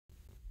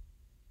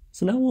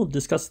So now we'll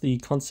discuss the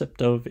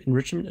concept of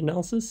enrichment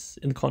analysis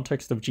in the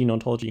context of gene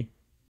ontology.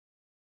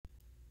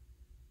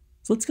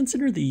 So let's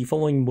consider the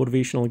following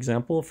motivational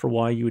example for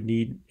why you would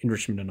need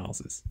enrichment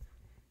analysis.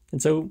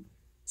 And so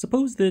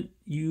suppose that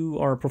you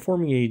are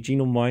performing a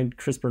genome-wide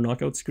CRISPR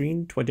knockout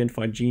screen to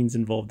identify genes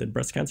involved in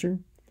breast cancer.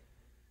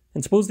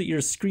 And suppose that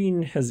your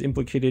screen has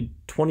implicated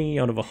 20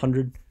 out of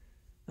 100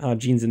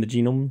 genes in the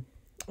genome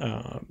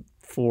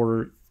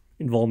for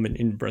involvement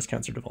in breast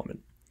cancer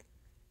development.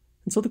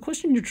 And so the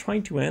question you're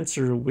trying to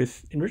answer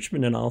with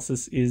enrichment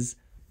analysis is,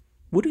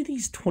 what do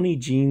these 20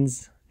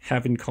 genes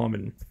have in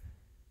common?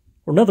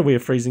 Or another way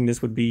of phrasing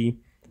this would be,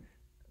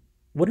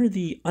 what are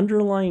the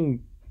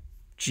underlying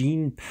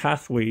gene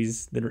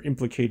pathways that are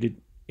implicated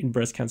in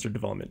breast cancer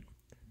development?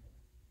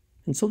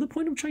 And so the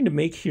point I'm trying to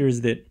make here is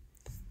that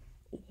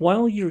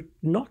while your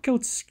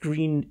knockout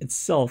screen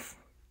itself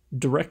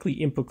directly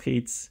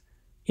implicates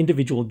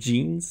individual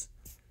genes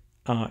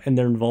and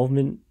their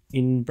involvement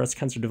in breast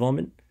cancer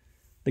development,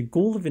 the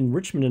goal of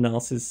enrichment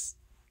analysis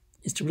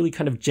is to really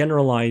kind of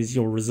generalize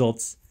your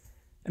results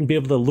and be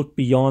able to look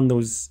beyond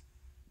those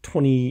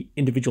 20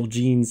 individual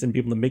genes and be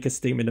able to make a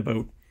statement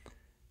about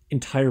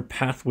entire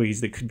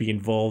pathways that could be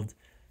involved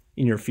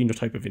in your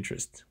phenotype of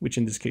interest, which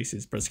in this case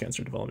is breast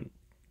cancer development.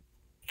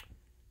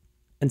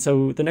 And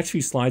so the next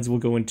few slides will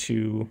go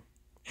into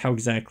how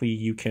exactly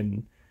you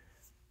can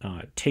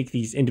take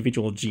these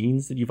individual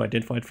genes that you've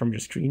identified from your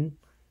screen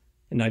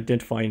and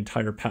identify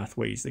entire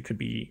pathways that could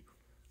be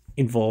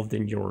involved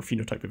in your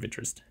phenotype of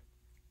interest.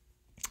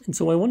 And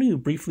so I want to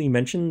briefly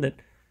mention that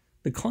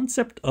the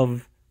concept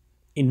of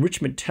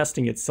enrichment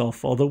testing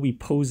itself, although we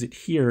pose it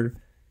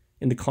here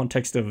in the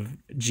context of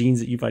genes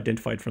that you've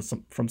identified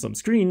from some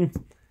screen,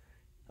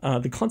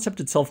 the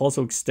concept itself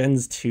also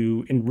extends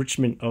to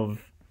enrichment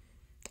of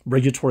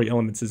regulatory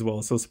elements as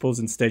well. So suppose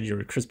instead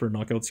your CRISPR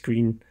knockout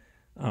screen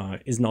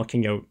is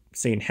knocking out,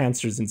 say,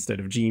 enhancers instead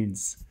of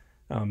genes.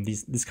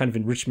 This kind of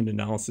enrichment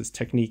analysis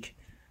technique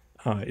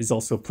is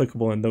also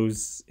applicable in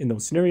those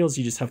scenarios.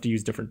 You just have to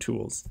use different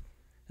tools.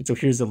 And so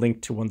here's a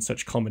link to one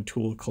such common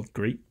tool called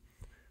GREAT,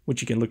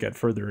 which you can look at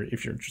further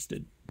if you're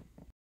interested.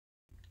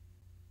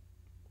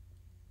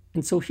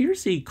 And so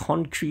here's a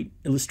concrete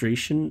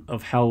illustration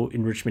of how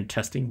enrichment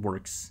testing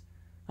works,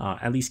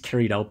 at least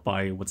carried out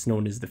by what's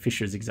known as the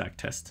Fisher's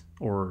exact test,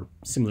 or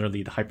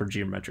similarly the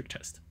hypergeometric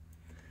test.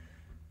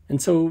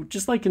 And so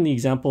just like in the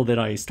example that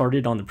I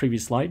started on the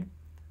previous slide,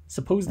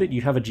 suppose that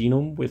you have a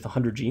genome with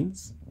 100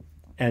 genes,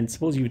 and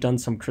suppose you've done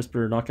some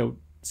CRISPR knockout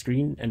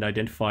screen and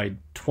identified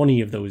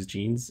 20 of those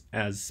genes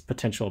as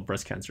potential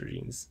breast cancer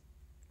genes.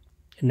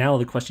 And now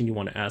the question you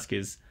want to ask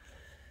is,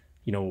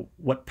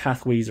 what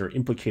pathways are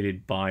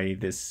implicated by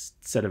this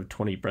set of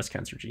 20 breast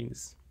cancer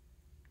genes?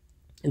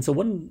 And so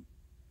one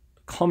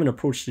common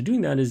approach to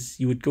doing that is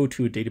you would go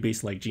to a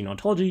database like Gene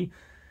Ontology,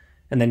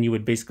 and then you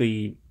would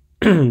basically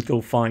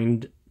go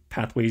find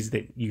pathways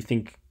that you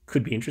think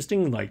could be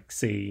interesting, like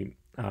say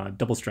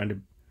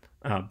double-stranded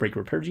break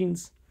repair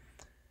genes.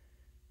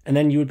 And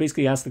then you would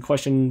basically ask the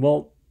question,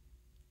 well,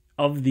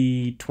 of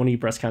the 20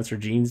 breast cancer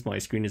genes my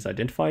screen has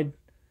identified,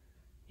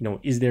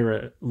 is there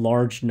a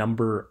large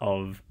number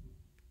of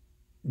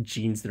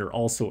genes that are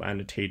also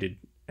annotated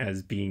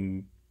as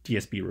being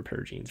DSB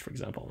repair genes, for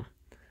example?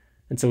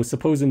 And so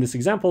suppose in this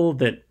example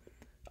that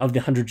of the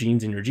 100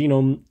 genes in your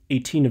genome,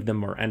 18 of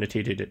them are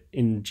annotated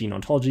in Gene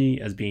Ontology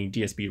as being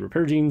DSB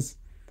repair genes,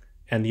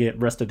 and the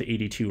rest of the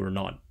 82 are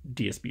not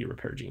DSB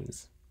repair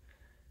genes.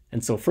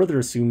 And so further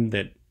assume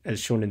that, as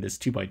shown in this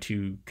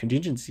 2x2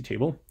 contingency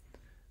table,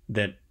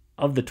 that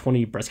of the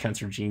 20 breast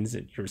cancer genes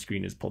that your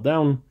screen has pulled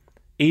down,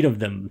 8 of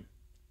them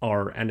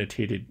are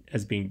annotated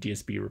as being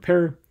DSB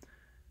repair,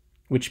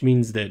 which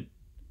means that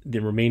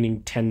the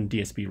remaining 10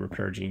 DSB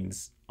repair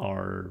genes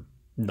are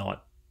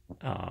not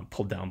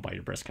pulled down by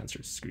your breast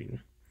cancer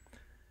screen.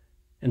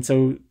 And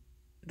so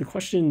the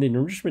question that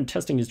enrichment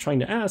testing is trying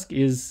to ask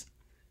is,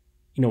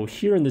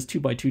 here in this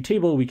 2x2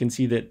 table, we can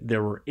see that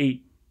there were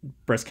 8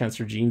 breast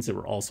cancer genes that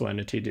were also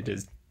annotated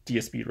as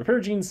DSB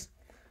repair genes.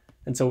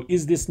 And so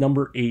is this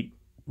number 8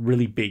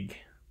 really big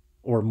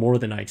or more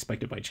than I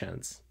expected by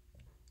chance?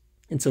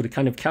 And so to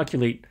kind of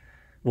calculate,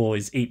 well,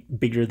 is 8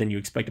 bigger than you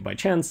expected by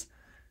chance?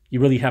 You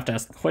really have to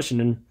ask the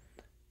question,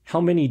 how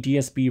many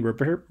DSB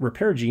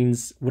repair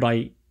genes would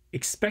I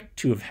expect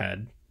to have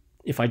had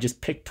if I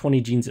just picked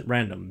 20 genes at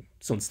random?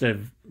 So instead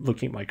of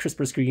looking at my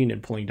CRISPR screen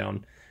and pulling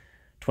down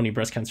 20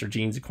 breast cancer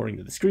genes according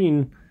to the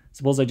screen,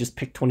 suppose I just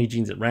picked 20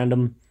 genes at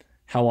random.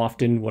 How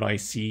often would I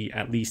see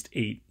at least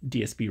 8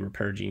 DSB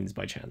repair genes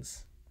by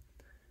chance?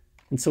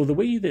 And so the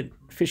way that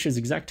Fisher's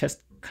exact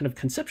test kind of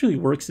conceptually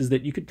works is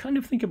that you could kind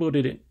of think about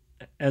it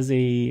as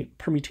a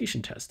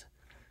permutation test,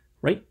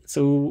 right?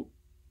 So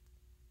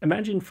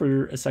imagine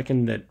for a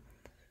second that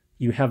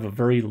you have a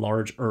very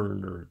large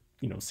urn, or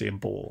say a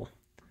bowl,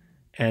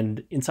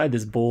 and inside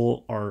this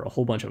bowl are a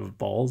whole bunch of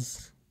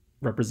balls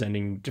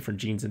representing different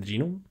genes in the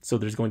genome. So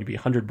there's going to be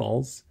 100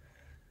 balls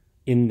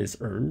in this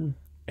urn,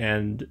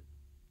 and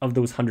of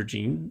those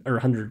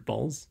 100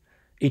 balls,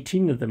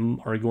 18 of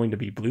them are going to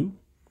be blue,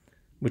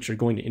 which are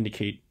going to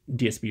indicate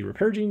DSB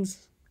repair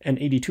genes, and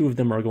 82 of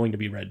them are going to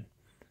be red,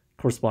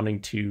 corresponding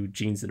to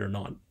genes that are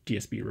not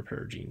DSB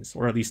repair genes,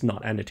 or at least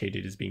not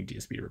annotated as being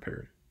DSB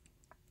repair.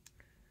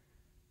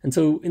 And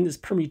so in this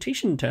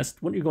permutation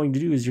test, what you're going to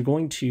do is you're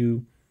going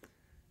to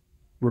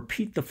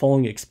repeat the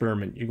following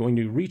experiment. You're going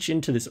to reach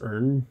into this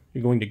urn,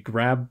 you're going to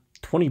grab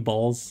 20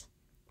 balls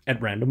at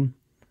random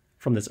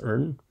from this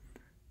urn,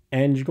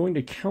 and you're going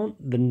to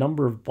count the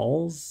number of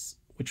balls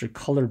which are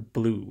colored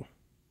blue,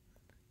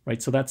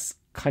 right? So that's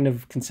kind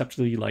of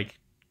conceptually like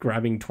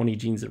grabbing 20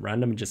 genes at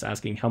random and just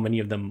asking how many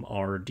of them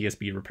are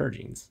DSB repair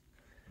genes.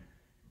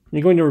 And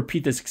you're going to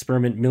repeat this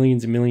experiment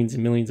millions and millions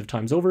and millions of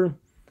times over,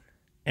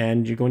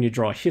 and you're going to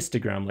draw a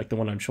histogram like the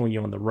one I'm showing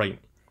you on the right,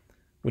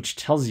 which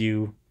tells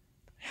you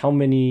how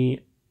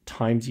many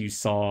times you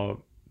saw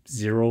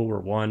 0 or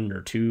 1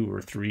 or 2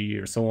 or 3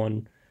 or so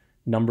on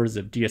numbers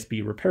of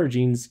DSB repair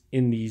genes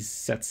in these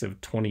sets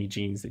of 20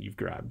 genes that you've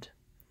grabbed.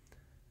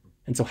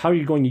 And so how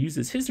you're going to use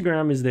this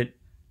histogram is that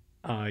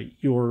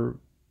your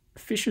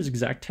Fisher's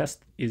exact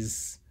test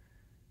is,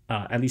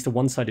 at least a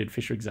one-sided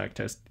Fisher exact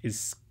test,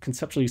 is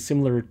conceptually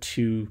similar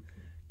to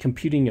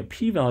computing a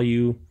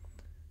p-value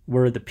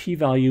where the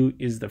p-value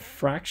is the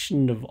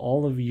fraction of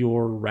all of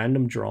your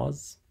random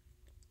draws,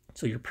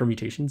 so your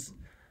permutations,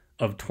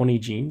 of 20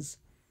 genes,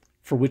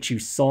 for which you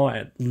saw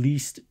at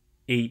least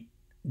 8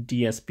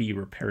 DSB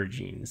repair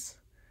genes.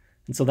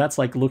 And so that's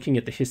like looking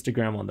at the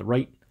histogram on the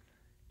right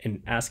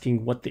and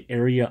asking what the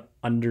area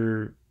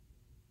under,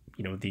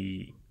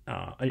 the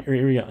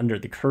area under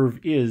the curve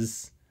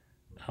is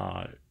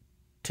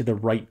to the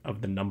right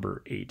of the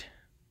number 8.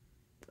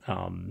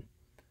 And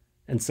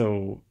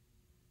so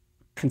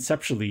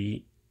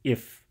conceptually,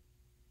 if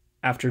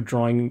after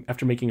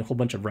making a whole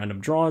bunch of random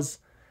draws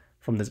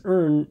from this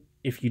urn,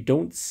 if you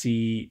don't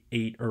see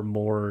 8 or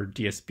more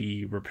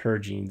DSB repair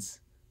genes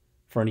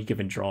for any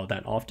given draw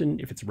that often,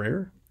 if it's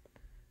rare,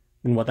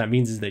 then what that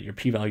means is that your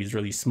p-value is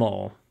really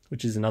small,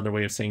 which is another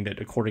way of saying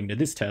that according to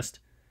this test,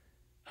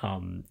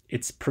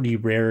 it's pretty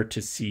rare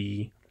to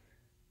see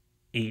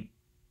 8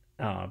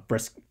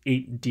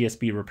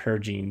 DSB repair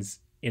genes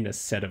in a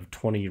set of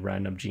 20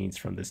 random genes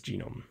from this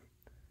genome.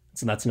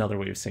 So that's another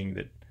way of saying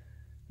that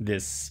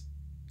this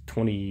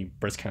 20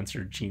 breast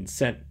cancer gene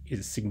set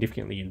is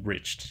significantly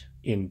enriched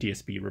in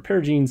DSB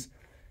repair genes,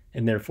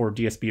 and therefore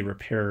DSB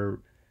repair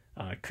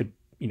could,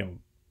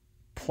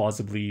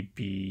 plausibly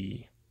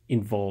be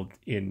involved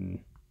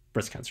in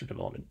breast cancer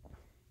development.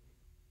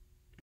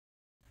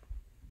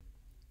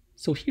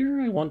 So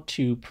here I want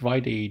to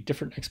provide a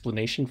different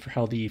explanation for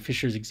how the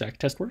Fisher's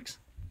exact test works.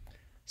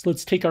 So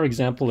let's take our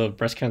example of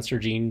breast cancer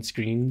gene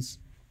screens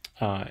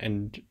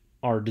and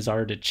our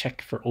desire to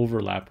check for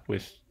overlap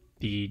with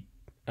the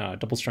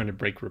double-stranded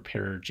break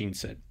repair gene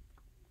set.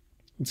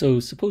 And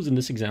so suppose in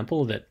this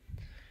example that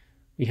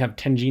we have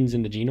 10 genes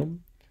in the genome,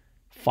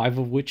 5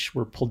 of which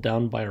were pulled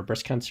down by our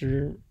breast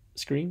cancer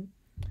screen.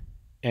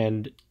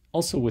 And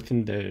also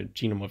within the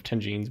genome of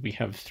 10 genes, we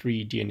have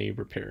 3 DNA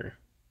repair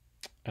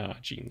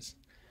genes.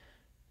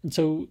 And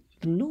so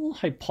the null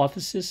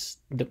hypothesis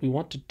that we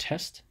want to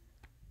test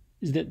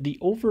is that the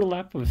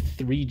overlap of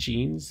 3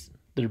 genes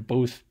that are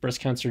both breast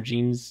cancer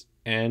genes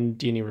and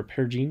DNA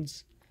repair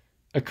genes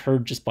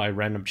occurred just by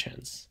random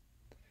chance.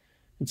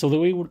 And so the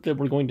way that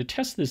we're going to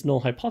test this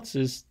null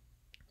hypothesis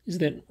is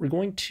that we're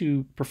going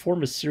to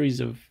perform a series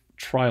of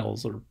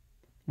trials, or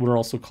what are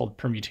also called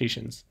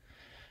permutations,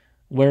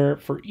 where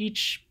for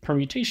each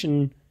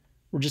permutation,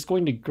 we're just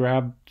going to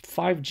grab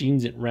 5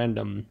 genes at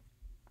random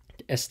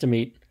to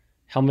estimate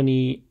how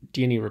many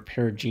DNA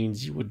repair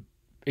genes you would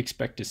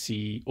expect to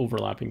see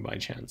overlapping by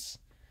chance.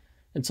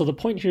 And so the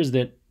point here is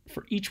that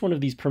for each one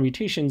of these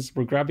permutations,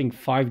 we're grabbing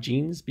 5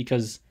 genes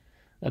because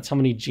that's how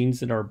many genes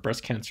that our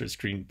breast cancer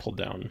screen pulled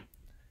down.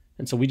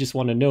 And so we just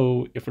want to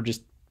know, if we're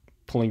just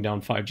pulling down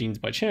 5 genes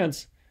by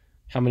chance,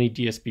 how many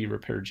DSB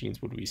repair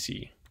genes would we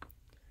see?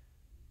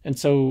 And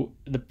so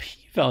the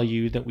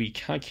p-value that we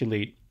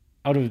calculate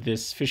out of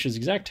this Fisher's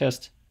exact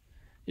test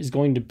is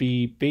going to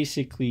be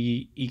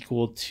basically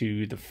equal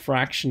to the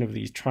fraction of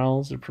these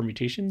trials or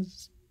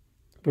permutations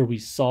where we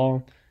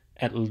saw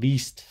at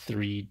least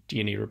 3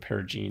 DNA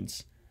repair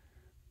genes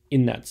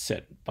in that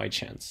set by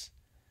chance.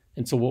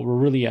 And so what we're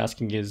really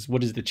asking is,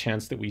 what is the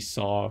chance that we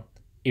saw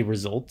a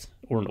result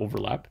or an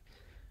overlap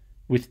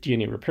with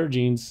DNA repair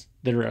genes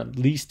that are at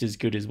least as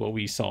good as what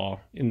we saw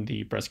in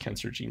the breast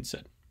cancer gene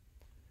set?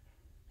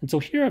 And so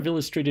here I've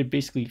illustrated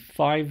basically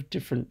 5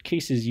 different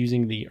cases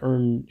using the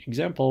urn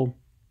example,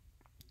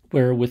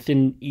 where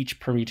within each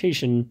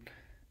permutation,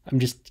 I'm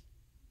just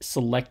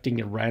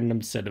selecting a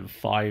random set of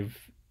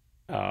 5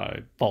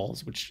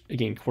 balls, which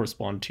again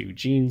correspond to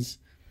genes.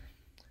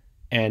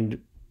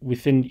 And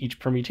within each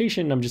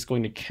permutation, I'm just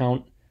going to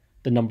count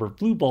the number of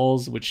blue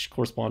balls, which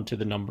correspond to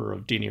the number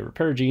of DNA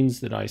repair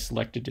genes that I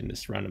selected in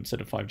this random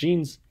set of 5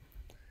 genes.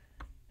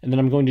 And then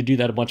I'm going to do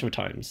that a bunch of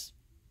times.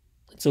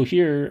 So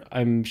here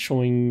I'm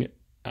showing,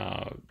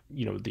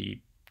 the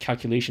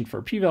calculation for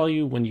a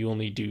p-value when you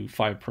only do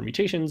 5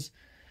 permutations.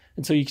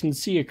 And so you can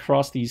see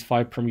across these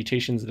 5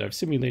 permutations that I've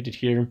simulated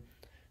here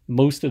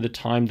most of the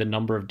time the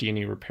number of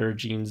DNA repair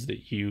genes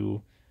that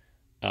you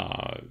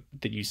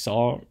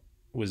saw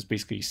was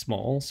basically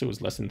small, so it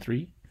was less than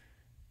 3.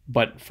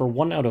 But for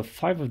 1 out of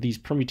 5 of these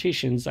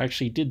permutations, I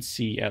actually did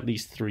see at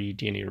least 3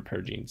 DNA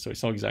repair genes. So I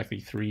saw exactly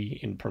 3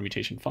 in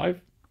permutation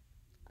 5.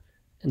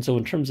 And so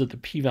in terms of the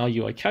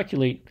p-value I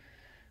calculate,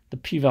 the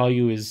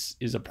p-value is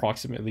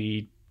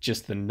approximately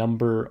just the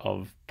number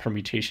of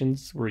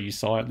permutations where you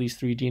saw at least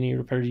 3 DNA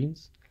repair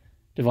genes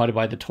divided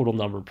by the total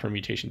number of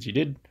permutations you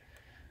did.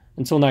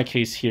 And so in that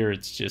case here,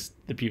 it's just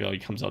the p-value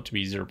comes out to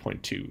be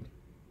 0.2.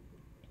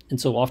 And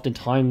so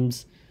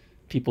oftentimes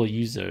people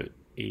use a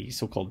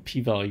so-called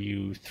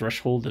p-value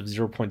threshold of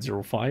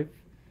 0.05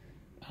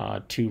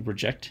 to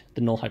reject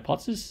the null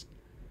hypothesis.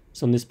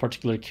 So in this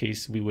particular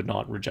case, we would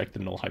not reject the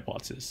null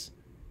hypothesis.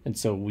 And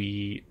so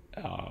we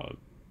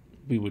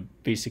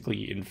would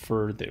basically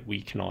infer that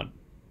we cannot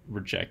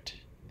reject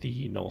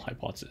the null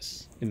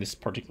hypothesis in this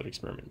particular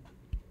experiment.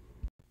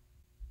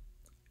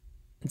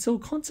 And so a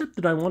concept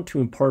that I want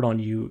to impart on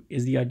you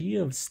is the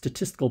idea of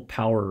statistical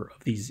power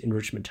of these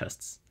enrichment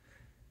tests.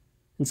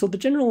 And so the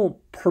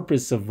general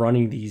purpose of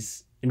running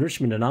these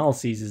enrichment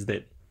analyses is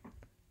that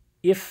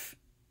if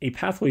a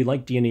pathway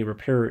like DNA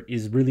repair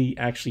is really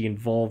actually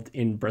involved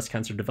in breast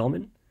cancer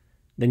development,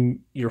 then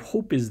your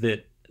hope is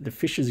that the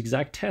Fisher's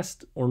exact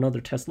test or another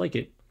test like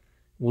it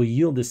will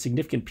yield a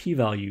significant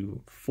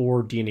p-value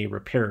for DNA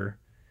repair,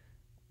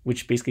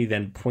 which basically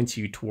then points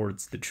you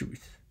towards the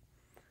truth.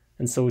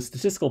 And so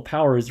statistical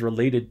power is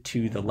related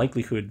to the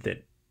likelihood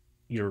that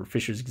your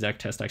Fisher's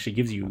exact test actually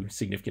gives you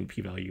significant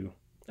p-value,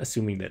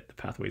 assuming that the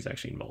pathway is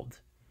actually involved.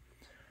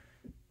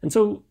 And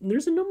so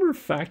there's a number of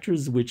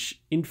factors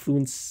which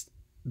influence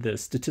the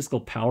statistical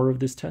power of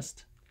this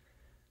test.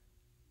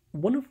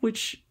 One of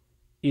which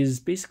is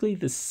basically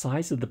the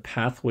size of the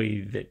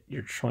pathway that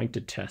you're trying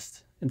to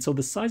test. And so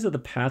the size of the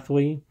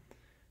pathway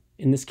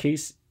in this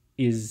case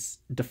is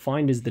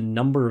defined as the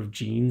number of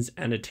genes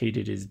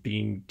annotated as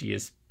being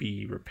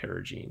DSB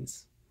repair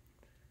genes.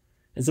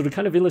 And so to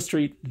kind of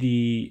illustrate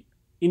the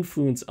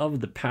influence of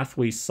the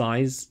pathway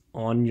size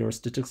on your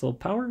statistical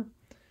power,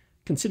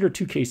 consider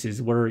 2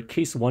 cases where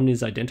case 1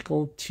 is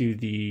identical to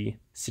the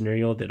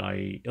scenario that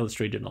I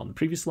illustrated on the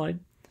previous slide.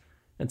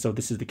 And so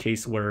this is the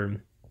case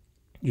where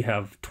you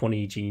have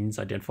 20 genes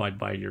identified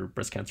by your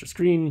breast cancer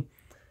screen,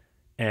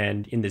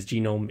 and in this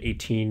genome,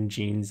 18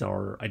 genes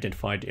are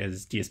identified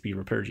as DSB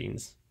repair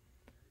genes.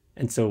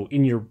 And so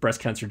in your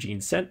breast cancer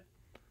gene set,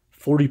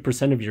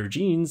 40% of your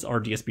genes are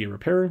DSB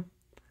repair,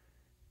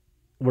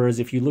 whereas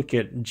if you look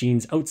at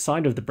genes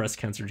outside of the breast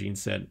cancer gene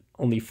set,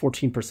 only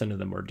 14% of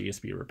them are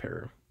DSB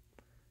repair.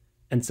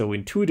 And so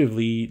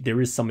intuitively, there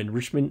is some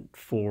enrichment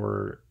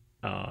for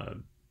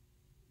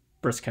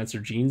breast cancer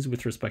genes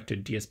with respect to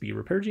DSB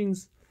repair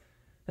genes.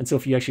 And so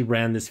if you actually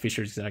ran this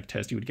Fisher's exact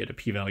test, you would get a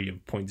p-value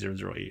of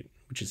 0.008,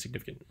 which is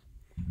significant.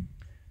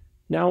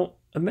 Now,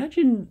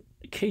 imagine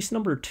case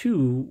number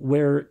 2,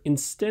 where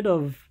instead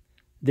of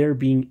there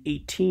being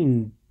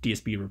 18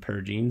 DSB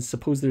repair genes,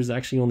 suppose there's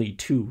actually only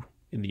 2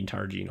 in the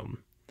entire genome.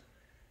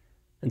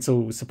 And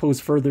so suppose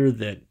further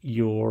that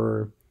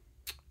your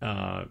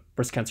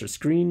breast cancer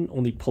screen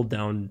only pulled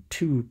down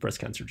 2 breast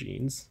cancer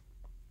genes.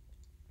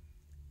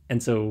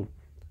 And so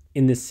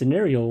in this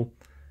scenario,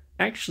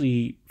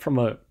 actually from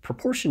a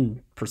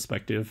proportion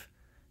perspective,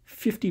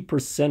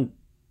 50%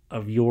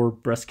 of your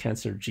breast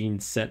cancer gene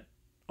set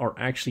are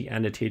actually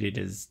annotated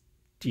as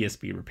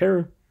DSB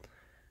repair.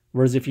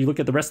 Whereas if you look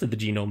at the rest of the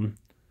genome,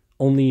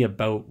 only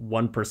about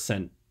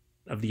 1%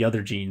 of the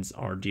other genes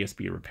are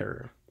DSB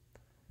repair.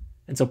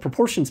 And so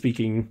proportion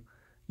speaking,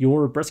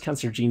 your breast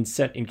cancer gene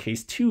set in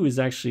case 2 is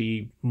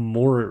actually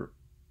more,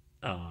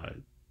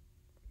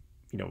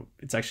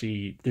 there's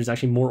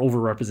actually more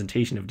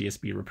overrepresentation of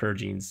DSB repair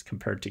genes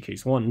compared to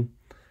case 1.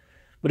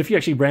 But if you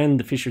actually ran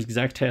the Fisher's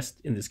exact test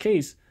in this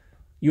case,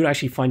 you would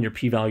actually find your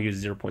p-value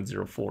is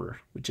 0.04,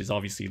 which is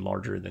obviously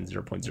larger than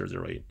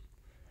 0.008.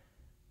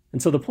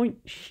 And so the point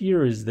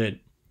here is that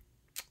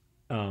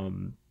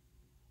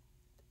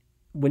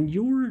when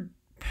your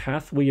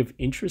pathway of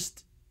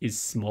interest is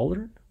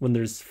smaller, when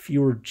there's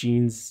fewer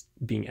genes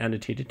being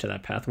annotated to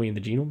that pathway in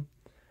the genome,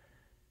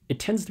 it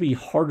tends to be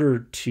harder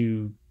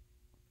to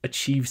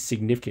achieve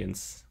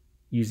significance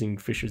using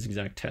Fisher's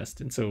exact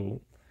test. And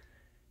so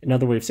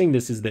another way of saying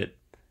this is that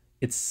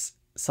it's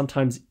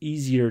sometimes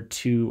easier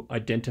to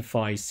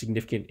identify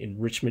significant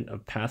enrichment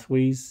of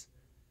pathways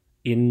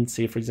in,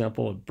 say, for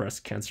example, a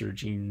breast cancer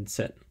gene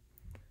set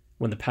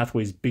when the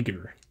pathway is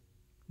bigger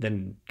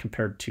than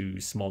compared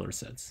to smaller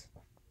sets.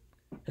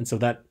 And so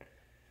that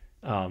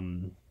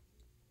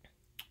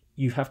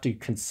you have to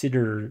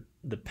consider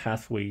the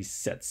pathway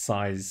set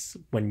size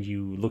when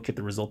you look at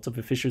the results of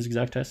a Fisher's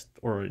exact test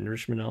or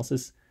enrichment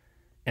analysis,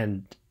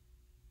 and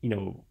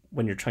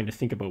when you're trying to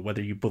think about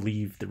whether you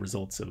believe the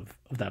results of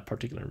that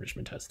particular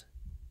enrichment test.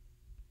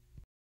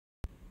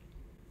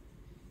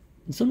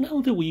 And so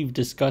now that we've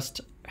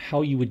discussed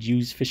how you would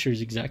use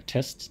Fisher's exact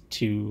test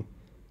to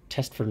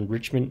test for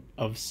enrichment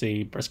of,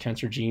 say, breast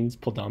cancer genes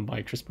pulled down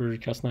by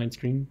CRISPR-Cas9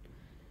 screen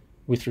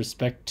with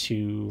respect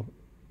to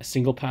a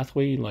single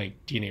pathway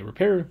like DNA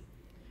repair,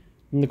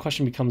 then the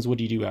question becomes, what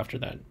do you do after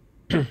that?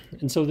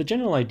 And so the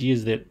general idea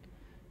is that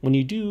when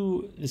you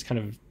do this kind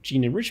of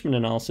gene enrichment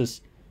analysis,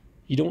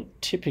 you don't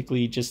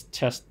typically just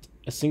test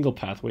a single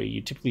pathway.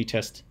 You typically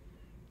test,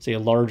 say, a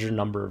larger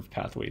number of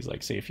pathways,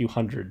 like say a few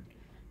hundred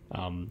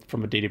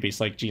from a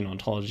database like Gene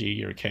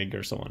Ontology or KEGG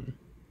or so on.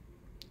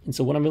 And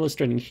so what I'm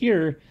illustrating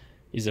here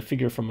is a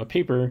figure from a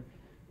paper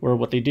where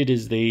what they did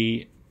is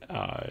they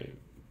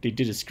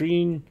did a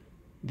screen,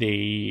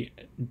 they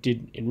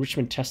did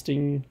enrichment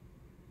testing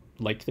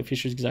like the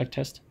Fisher's exact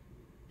test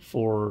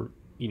for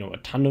a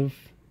ton of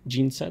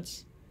gene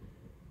sets.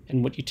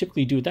 And what you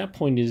typically do at that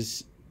point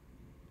is,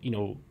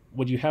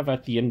 what you have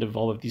at the end of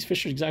all of these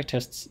Fisher's exact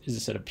tests is a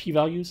set of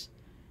p-values,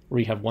 where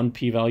you have one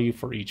p-value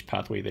for each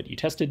pathway that you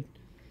tested,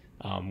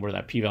 where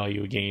that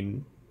p-value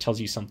again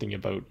tells you something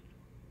about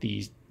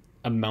the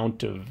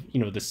amount of,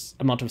 this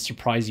amount of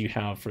surprise you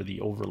have for the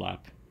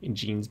overlap in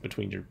genes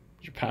between your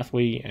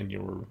pathway and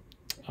your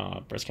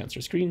breast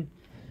cancer screen.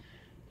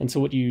 And so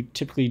what you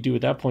typically do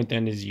at that point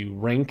then is you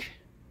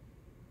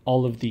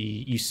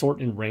sort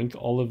and rank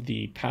all of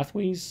the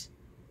pathways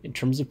in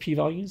terms of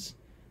p-values.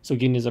 So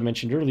again, as I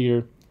mentioned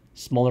earlier,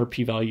 smaller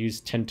p-values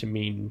tend to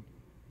mean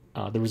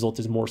the result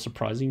is more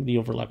surprising, the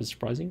overlap is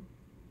surprising.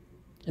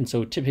 And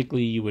so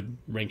typically you would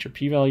rank your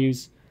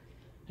p-values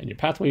and your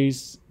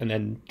pathways and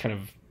then kind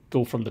of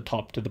go from the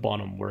top to the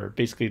bottom, where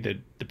basically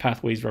the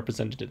pathways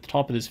represented at the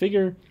top of this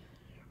figure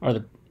are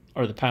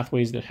the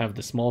pathways that have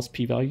the smallest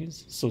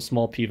p-values. So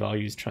small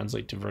p-values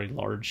translate to very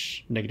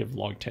large negative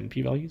log 10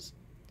 p-values.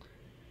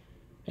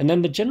 And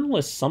then the general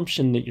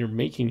assumption that you're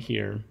making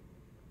here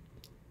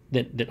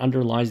that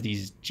underlies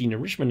these gene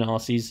enrichment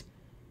analyses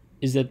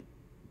is that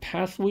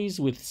pathways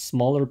with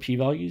smaller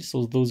p-values,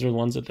 so those are the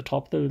ones at the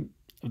top of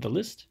the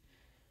list,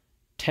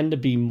 tend to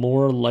be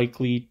more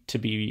likely to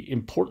be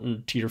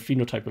important to your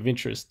phenotype of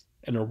interest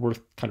and are worth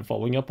kind of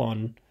following up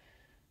on,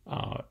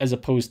 as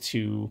opposed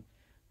to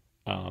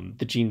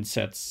the gene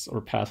sets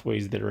or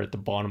pathways that are at the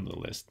bottom of the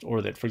list,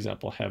 or that, for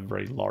example, have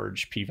very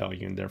large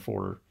p-value and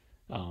therefore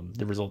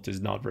the result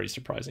is not very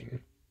surprising.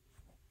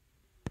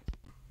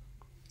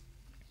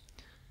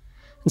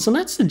 And so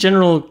that's the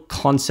general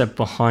concept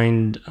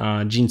behind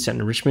gene set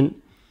enrichment.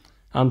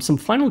 Some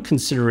final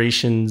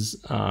considerations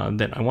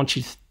that I want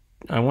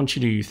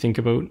you to think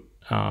about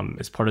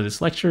as part of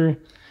this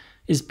lecture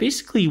is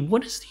basically,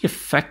 what is the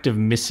effect of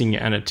missing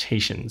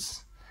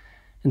annotations?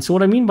 And so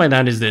what I mean by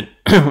that is that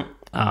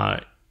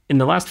in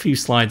the last few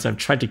slides, I've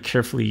tried to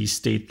carefully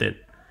state that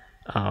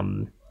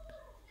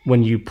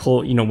when you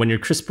pull, when your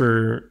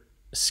CRISPR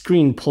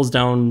screen pulls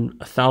down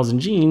 1,000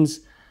 genes,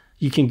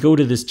 you can go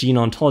to this Gene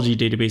Ontology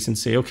database and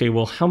say, okay,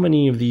 well, how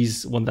many of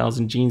these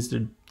 1,000 genes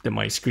that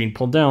my screen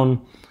pulled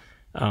down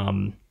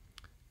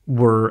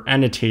were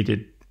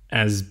annotated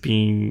as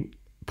being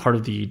part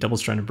of the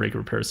double-stranded break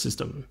repair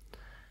system?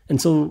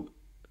 And so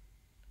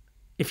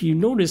if you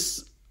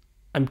notice,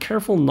 I'm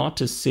careful not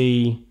to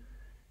say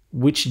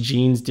which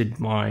genes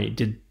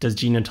does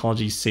Gene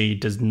Ontology say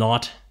does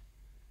not,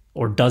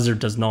 or does or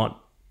does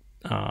not,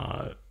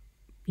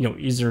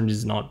 is or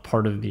is not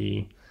part of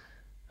the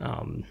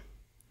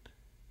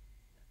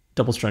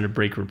double-stranded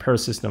break repair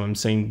system. I'm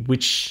saying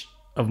which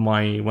of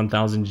my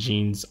 1,000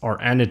 genes are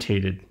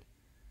annotated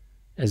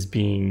as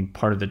being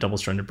part of the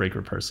double-stranded break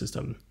repair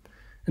system.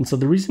 And so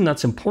the reason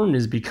that's important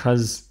is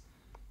because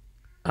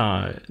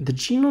the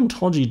Gene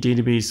Ontology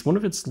database, one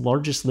of its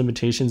largest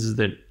limitations is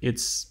that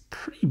it's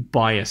pretty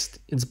biased.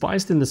 It's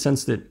biased in the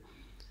sense that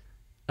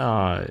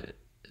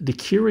the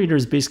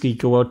curators basically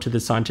go out to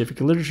the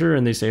scientific literature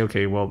and they say,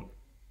 okay, well,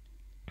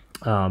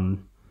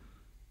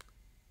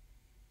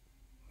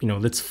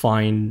 let's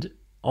find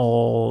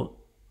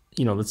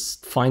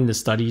the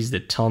studies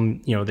that tell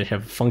them, that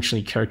have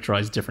functionally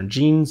characterized different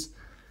genes,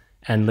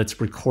 and let's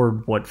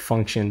record what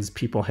functions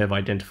people have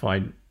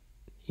identified,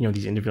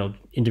 these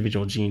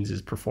individual genes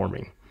is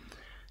performing.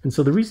 And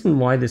so the reason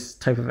why this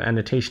type of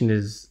annotation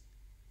is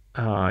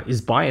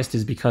biased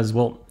is because,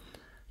 well,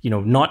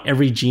 not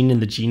every gene in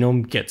the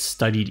genome gets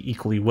studied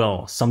equally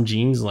well. Some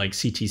genes, like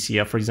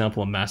CTCF, for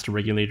example, a master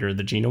regulator of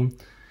the genome,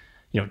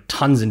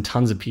 tons and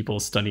tons of people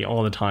study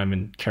all the time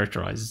and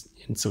characterize.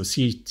 And so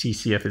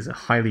CTCF is a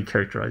highly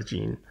characterized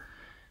gene.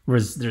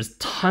 Whereas there's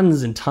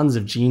tons and tons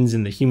of genes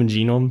in the human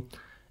genome,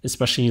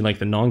 especially like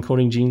the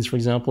non-coding genes, for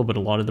example, but a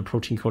lot of the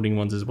protein coding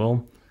ones as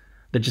well,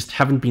 that just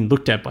haven't been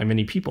looked at by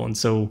many people. And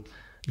so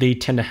they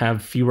tend to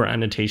have fewer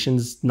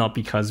annotations, not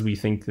because we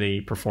think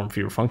they perform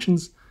fewer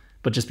functions,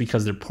 but just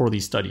because they're poorly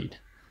studied,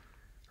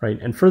 right?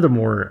 And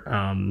furthermore,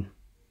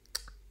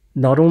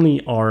 not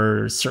only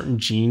are certain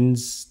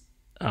genes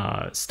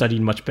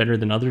studied much better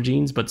than other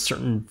genes, but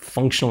certain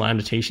functional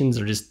annotations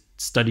are just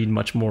studied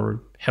much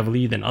more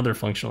heavily than other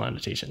functional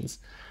annotations.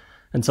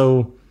 And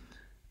so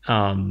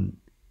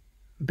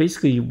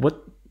basically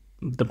what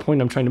the point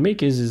I'm trying to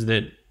make is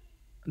that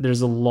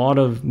there's a lot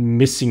of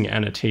missing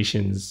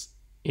annotations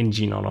in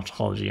Gene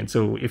Ontology. And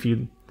so if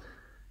you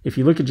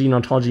look at Gene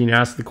Ontology and you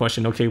ask the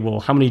question, okay, well,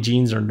 how many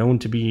genes are known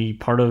to be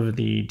part of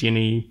the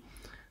DNA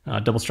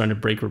double-stranded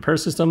break repair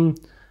system?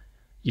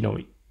 you know,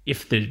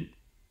 if the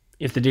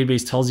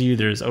database tells you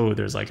there's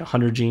like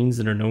 100 genes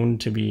that are known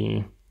to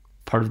be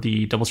part of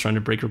the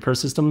double-stranded break repair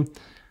system,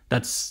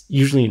 that's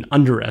usually an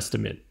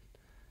underestimate,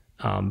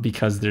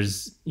 because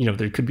there's,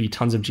 there could be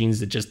tons of genes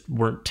that just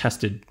weren't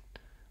tested.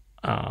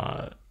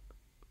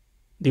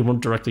 They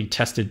weren't directly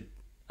tested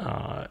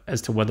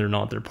as to whether or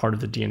not they're part of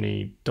the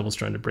DNA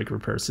double-stranded break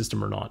repair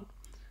system or not.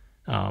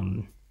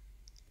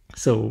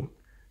 So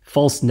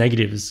false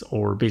negatives,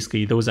 or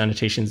basically those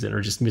annotations that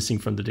are just missing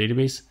from the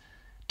database,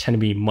 tend to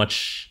be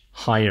much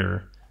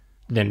higher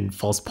than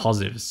false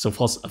positives. So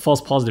a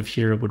false positive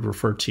here would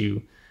refer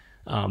to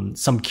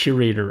some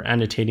curator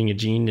annotating a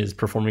gene as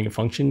performing a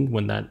function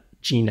when that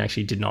gene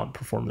actually did not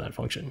perform that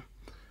function.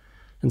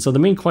 And so the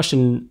main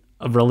question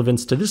of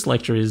relevance to this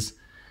lecture is,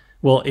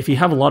 well, if you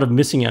have a lot of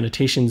missing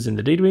annotations in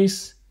the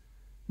database,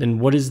 then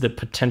what is the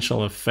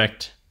potential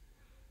effect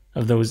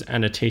of those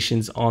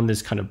annotations on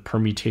this kind of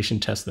permutation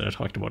test that I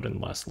talked about in the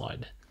last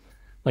slide?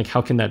 Like,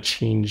 how can that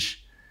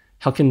change?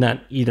 How can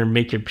that either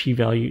make your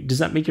p-value, does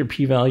that make your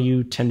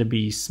p-value tend to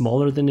be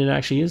smaller than it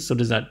actually is? So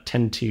does that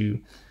tend to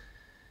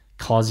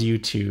cause you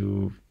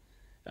to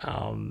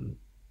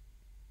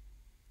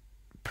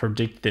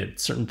predict that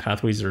certain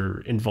pathways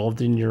are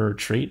involved in your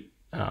trait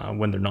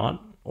when they're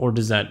not? Or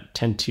does that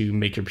tend to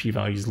make your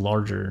p-values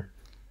larger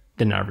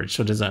than average?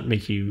 So does that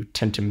make you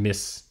tend to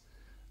miss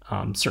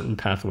certain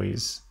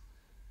pathways?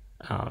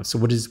 So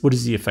what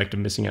is the effect of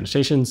missing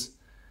annotations?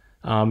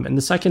 And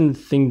the second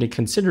thing to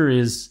consider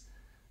is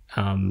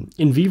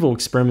in vivo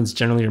experiments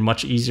generally are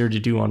much easier to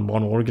do on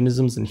model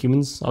organisms than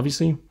humans,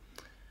 obviously.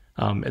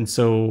 And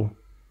so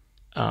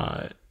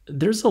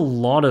there's a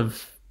lot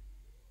of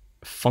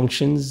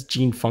functions,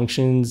 gene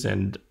functions,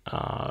 and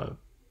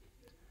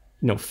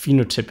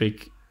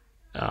phenotypic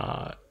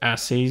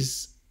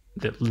assays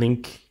that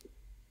link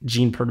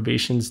gene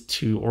perturbations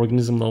to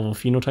organism level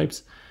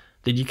phenotypes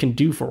that you can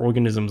do for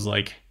organisms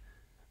like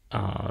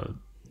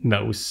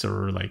mouse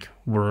or like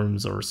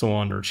worms or so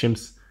on, or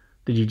chimps,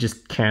 that you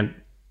just can't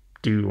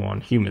do on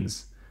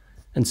humans.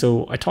 And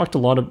so I talked a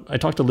little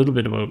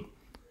bit about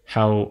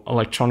how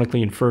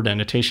electronically inferred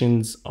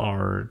annotations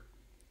are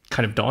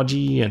kind of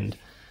dodgy, and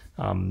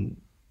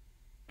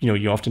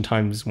you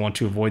oftentimes want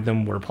to avoid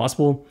them where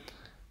possible.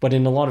 But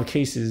in a lot of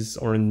cases,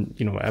 or in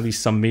at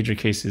least some major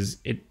cases,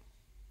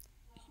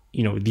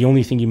 the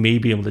only thing you may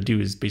be able to do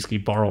is basically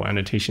borrow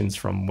annotations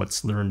from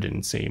what's learned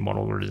in, say,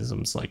 model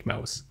organisms like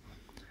mouse.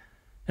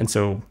 And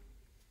so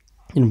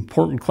an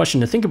important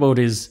question to think about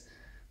is,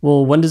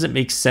 well, when does it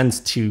make sense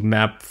to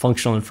map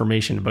functional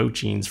information about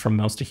genes from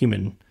mouse to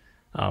human?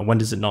 When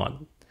does it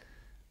not?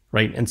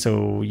 Right? And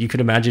so you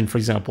could imagine, for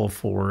example,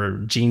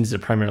 for genes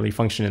that primarily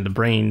function in the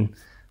brain,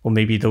 well,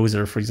 maybe those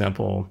are, for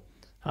example,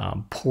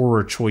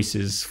 poorer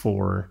choices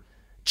for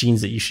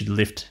genes that you should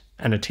lift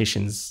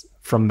annotations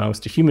from mouse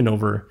to human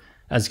over,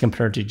 as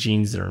compared to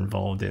genes that are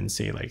involved in,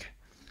 say, like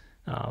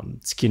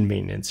skin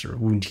maintenance or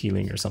wound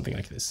healing or something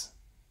like this.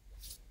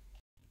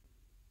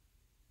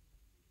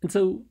 And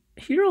so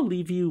here I'll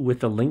leave you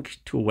with a link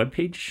to a web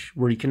page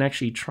where you can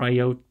actually try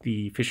out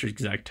the Fisher's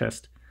exact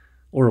test,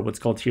 or what's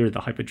called here the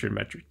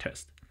hypergeometric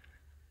test.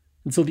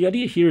 And so the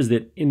idea here is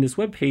that in this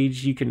web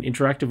page, you can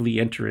interactively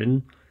enter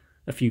in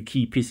a few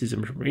key pieces of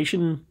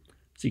information.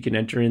 So you can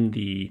enter in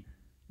the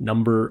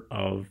number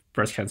of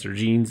breast cancer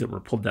genes that were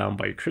pulled down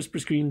by a CRISPR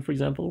screen, for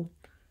example.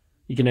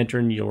 You can enter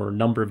in your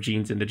number of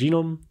genes in the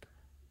genome,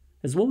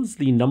 as well as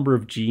the number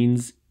of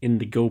genes in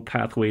the GO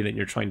pathway that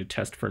you're trying to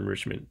test for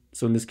enrichment.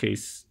 So in this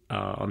case,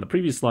 on the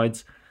previous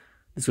slides,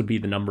 this would be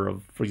the number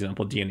of, for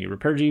example, DNA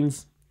repair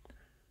genes.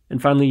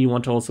 And finally, you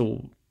want to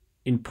also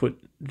input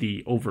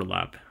the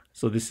overlap.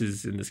 So this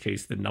is, in this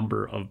case, the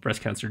number of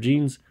breast cancer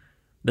genes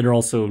that are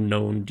also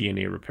known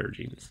DNA repair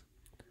genes.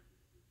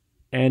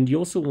 And you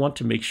also want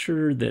to make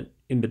sure that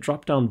in the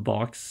drop-down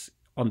box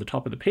on the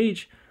top of the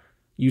page,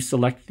 you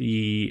select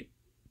the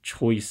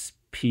choice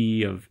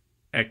P of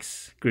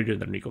X greater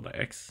than or equal to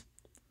X.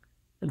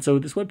 And so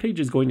this web page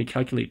is going to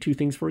calculate two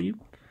things for you.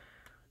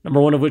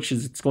 Number one of which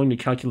is it's going to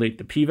calculate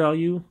the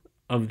p-value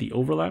of the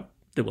overlap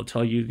that will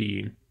tell you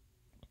the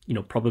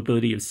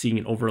probability of seeing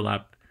an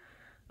overlap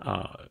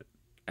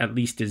at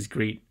least as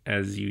great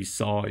as you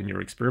saw in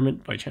your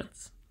experiment by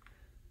chance.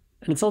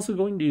 And it's also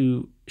going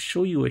to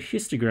show you a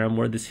histogram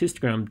where this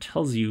histogram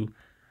tells you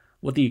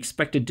what the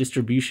expected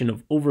distribution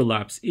of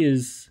overlaps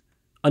is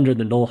under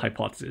the null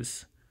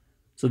hypothesis.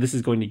 So this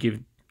is going to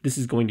give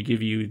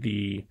you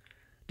the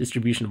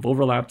distribution of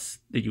overlaps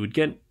that you would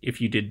get if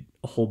you did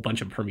a whole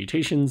bunch of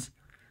permutations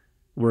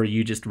where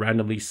you just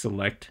randomly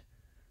select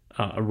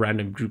a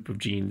random group of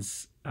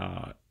genes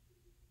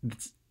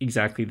that's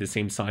exactly the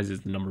same size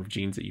as the number of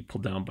genes that you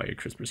pull down by a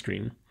CRISPR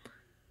screen. And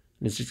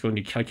it's just going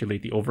to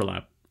calculate the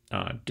overlap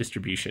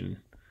distribution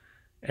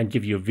and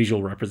give you a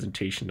visual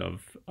representation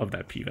of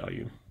that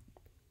p-value.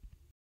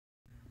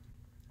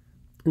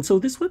 And so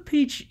this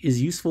webpage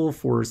is useful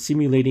for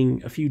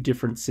simulating a few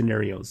different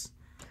scenarios.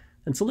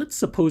 And so let's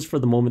suppose for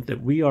the moment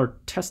that we are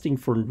testing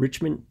for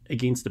enrichment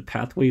against a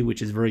pathway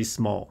which is very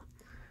small.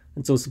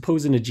 And so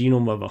suppose in a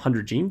genome of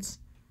 100 genes,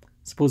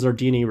 suppose our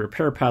DNA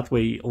repair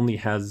pathway only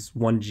has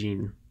one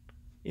gene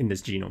in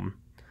this genome.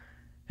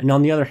 And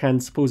on the other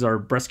hand, suppose our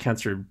breast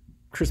cancer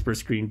CRISPR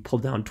screen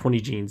pulled down 20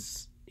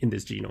 genes in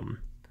this genome.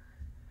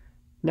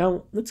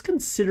 Now, let's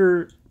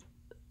consider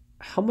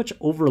how much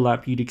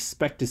overlap you'd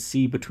expect to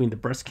see between the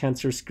breast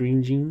cancer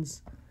screen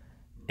genes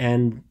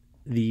and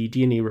the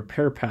DNA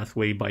repair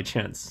pathway by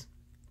chance.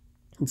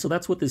 And so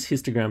that's what this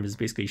histogram is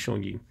basically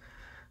showing you.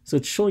 So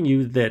it's showing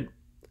you that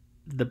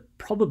the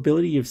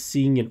probability of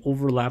seeing an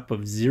overlap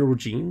of 0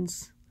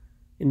 genes,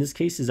 in this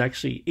case, is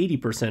actually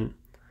 80%,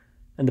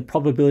 and the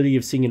probability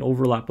of seeing an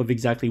overlap of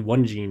exactly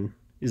 1 gene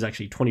is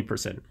actually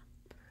 20%.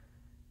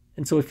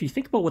 And so if you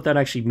think about what that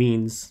actually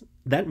means,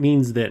 that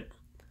means that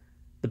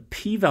the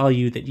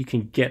p-value that you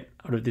can get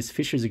out of this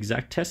Fisher's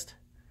exact test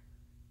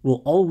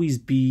will always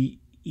be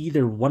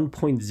either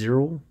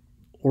 1.0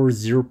 or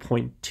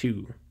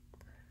 0.2.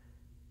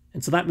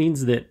 And so that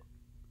means that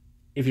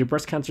if your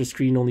breast cancer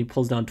screen only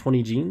pulls down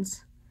 20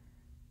 genes,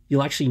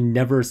 you'll actually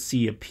never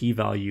see a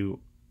p-value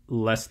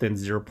less than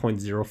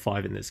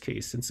 0.05 in this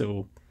case. And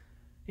so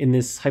in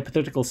this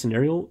hypothetical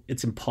scenario,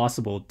 it's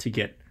impossible to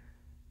get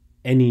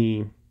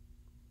any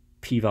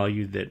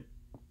p-value that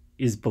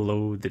is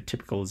below the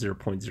typical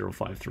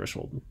 0.05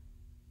 threshold.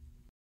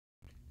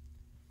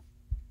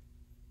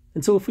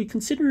 And so if we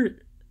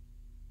consider,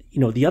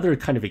 the other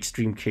kind of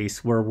extreme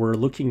case where we're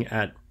looking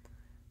at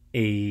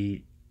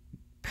a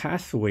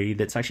pathway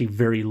that's actually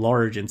very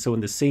large, and so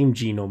in the same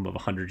genome of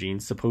 100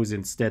 genes, suppose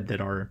instead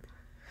that our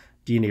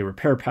DNA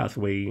repair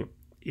pathway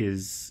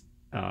is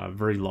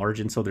very large,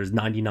 and so there's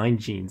 99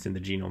 genes in the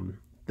genome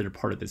that are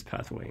part of this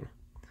pathway.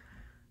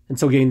 And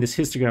so again, this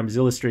histogram is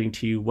illustrating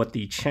to you what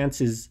the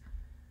chances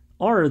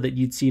are that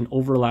you'd see an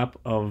overlap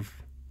of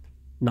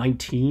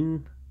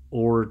 19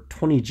 or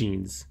 20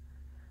 genes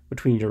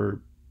between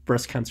your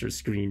breast cancer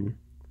screen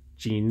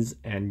genes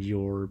and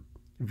your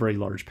very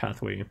large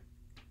pathway.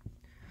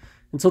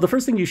 And so the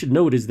first thing you should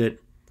note is that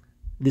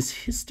this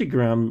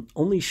histogram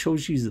only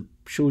shows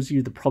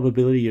you the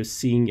probability of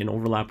seeing an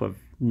overlap of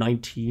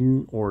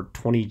 19 or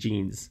 20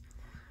 genes.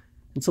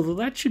 And so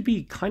that should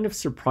be kind of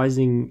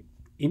surprising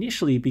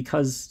initially,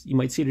 because you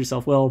might say to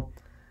yourself, well,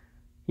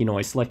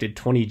 I selected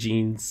 20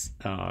 genes,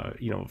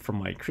 from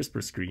my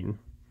CRISPR screen.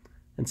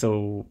 And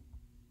so,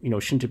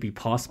 shouldn't it be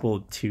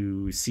possible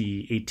to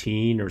see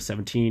 18 or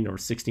 17 or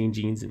 16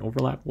 genes in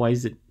overlap? Why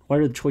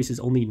are the choices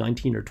only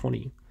 19 or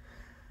 20?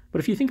 But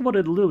if you think about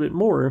it a little bit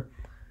more,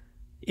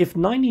 if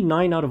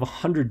 99 out of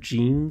 100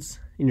 genes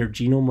in your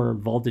genome are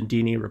involved in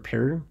DNA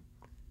repair,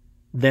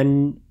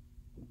 then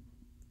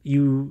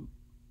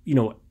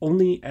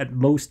only at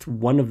most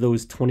one of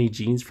those 20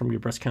 genes from your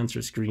breast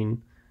cancer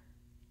screen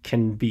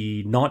can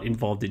be not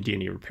involved in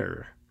DNA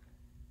repair.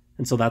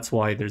 And so that's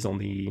why there's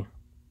only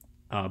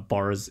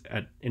bars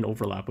at an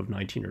overlap of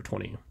 19 or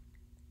 20.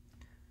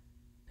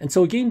 And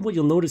so again, what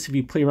you'll notice if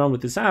you play around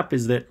with this app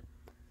is that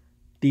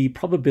the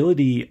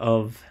probability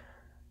of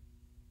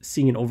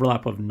seeing an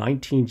overlap of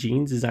 19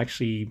 genes is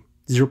actually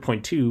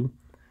 0.2,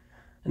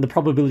 and the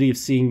probability of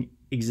seeing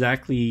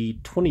exactly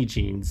 20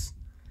 genes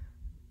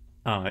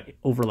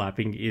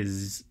overlapping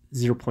is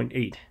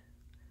 0.8.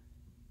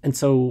 And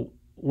so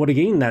what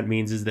again that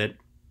means is that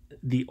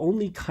the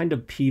only kind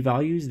of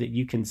p-values that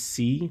you can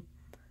see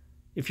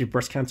if your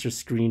breast cancer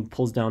screen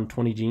pulls down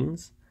 20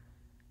 genes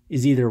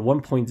is either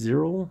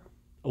 1.0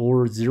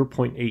 or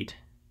 0.8.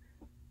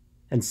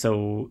 And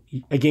so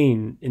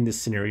again, in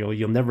this scenario,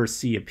 you'll never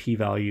see a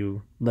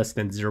p-value less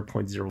than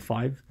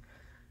 0.05.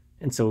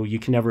 And so you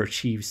can never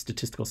achieve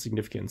statistical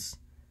significance,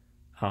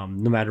 no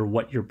matter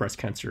what your breast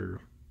cancer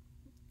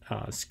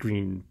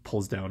screen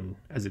pulls down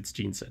as its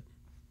gene set.